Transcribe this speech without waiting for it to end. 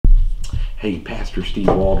Hey, Pastor Steve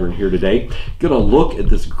Waldron here today. Going to look at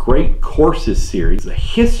this great courses series, the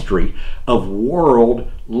history of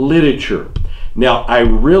world literature. Now, I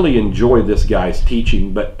really enjoy this guy's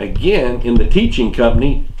teaching, but again, in the teaching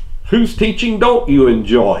company, whose teaching don't you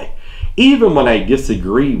enjoy? Even when I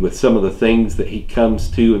disagree with some of the things that he comes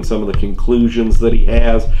to and some of the conclusions that he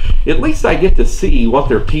has, at least I get to see what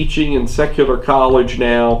they're teaching in secular college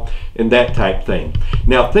now and that type thing.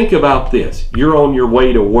 Now think about this. You're on your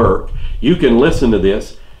way to work. You can listen to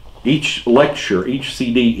this. Each lecture, each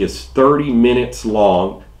CD is 30 minutes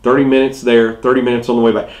long. 30 minutes there, 30 minutes on the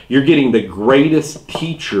way back. You're getting the greatest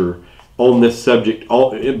teacher on this subject,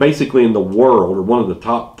 basically in the world, or one of the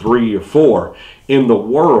top 3 or 4 in the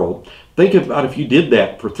world. Think about if you did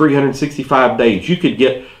that for 365 days, you could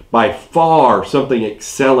get by far something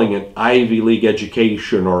excelling in Ivy League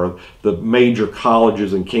education or the major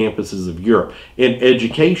colleges and campuses of Europe in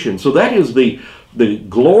education. So that is the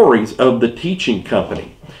glories of the teaching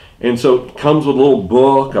company. And so it comes with a little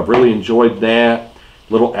book. I've really enjoyed that.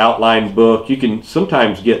 Little outline book. You can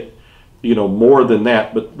sometimes get, more than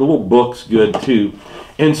that, but the little book's good too.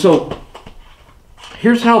 And so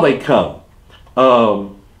here's how they come.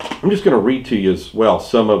 I'm just going to read to you as well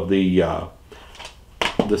some of the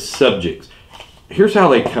subjects. Here's how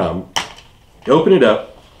they come. You open it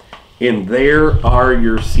up, and there are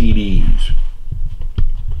your CDs.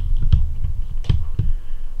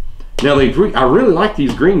 Now I really like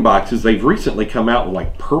these green boxes. They've recently come out with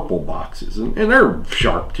like purple boxes, and they're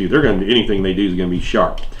sharp too. They're going to anything they do is going to be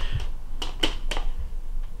sharp.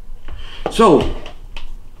 So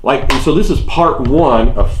this is part 1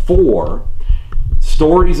 of 4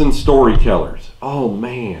 stories and storytellers. Oh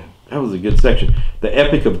man, that was a good section. The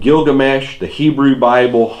Epic of Gilgamesh, the Hebrew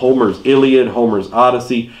Bible, Homer's Iliad, Homer's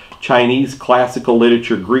Odyssey, Chinese classical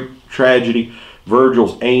literature, Greek tragedy,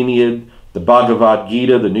 Virgil's Aeneid, the Bhagavad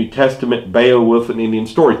Gita, the New Testament, Beowulf, and Indian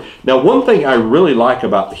stories. Now, one thing I really like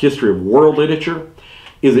about the history of world literature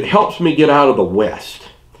is it helps me get out of the West.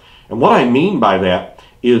 And what I mean by that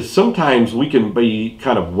is sometimes we can be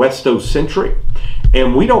kind of Westocentric,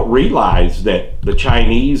 and we don't realize that the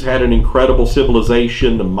Chinese had an incredible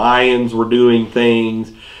civilization, the Mayans were doing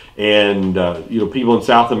things, and people in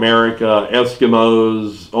South America,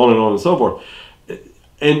 Eskimos, on and so forth. And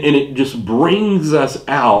it just brings us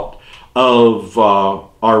out of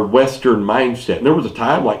our Western mindset. And there was a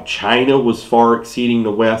time like China was far exceeding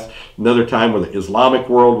the West, another time where the Islamic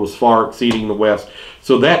world was far exceeding the West.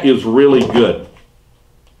 So that is really good.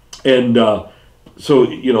 And so,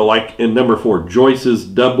 like in number 4, Joyce's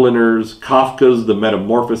Dubliners, Kafka's The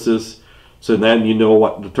Metamorphosis. So then you know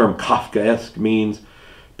what the term Kafkaesque means.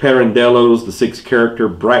 Pirandello's The Sixth Character,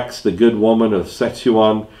 Brecht's The Good Woman of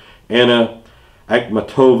Sichuan, Anna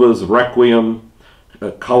Akhmatova's Requiem,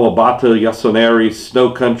 Kawabata Yasunari's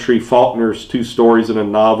Snow Country, Faulkner's 2 Stories in a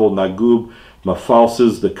Novel, Nagub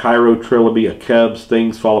Mahfouz's The Cairo Trilogy, Akeb's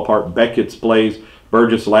Things Fall Apart, Beckett's Plays,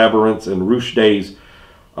 Burgess' Labyrinths, and Rushdie's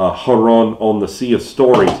Haron on the Sea of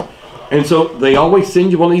Stories. And so they always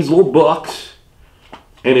send you one of these little books,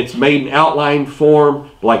 and it's made in outline form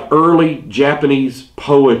like early Japanese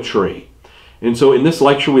poetry. And so in this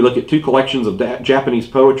lecture we look at 2 collections of Japanese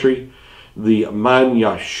poetry, the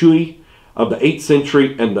Manyashui of the 8th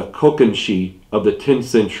century and the Kokenshi of the 10th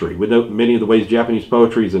century. We know many of the ways Japanese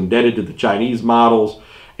poetry is indebted to the Chinese models,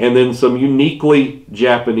 and then some uniquely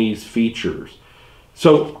Japanese features.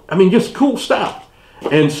 So, I mean, just cool stuff.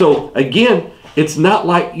 And so, again, it's not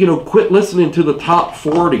like, quit listening to the top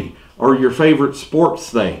 40 or your favorite sports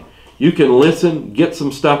thing. You can listen, get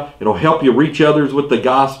some stuff. It'll help you reach others with the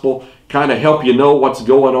gospel, kind of help you know what's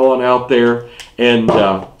going on out there. And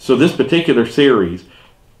so this particular series,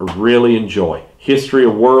 I really enjoy. History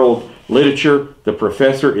of World Literature. The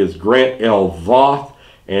professor is Grant L. Voth,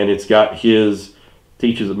 and it's got teaches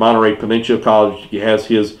at Monterey Peninsula College. He has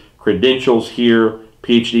his credentials here.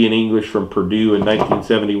 PhD in English from Purdue in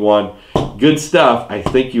 1971. Good stuff. I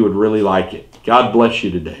think you would really like it. God bless you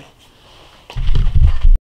today.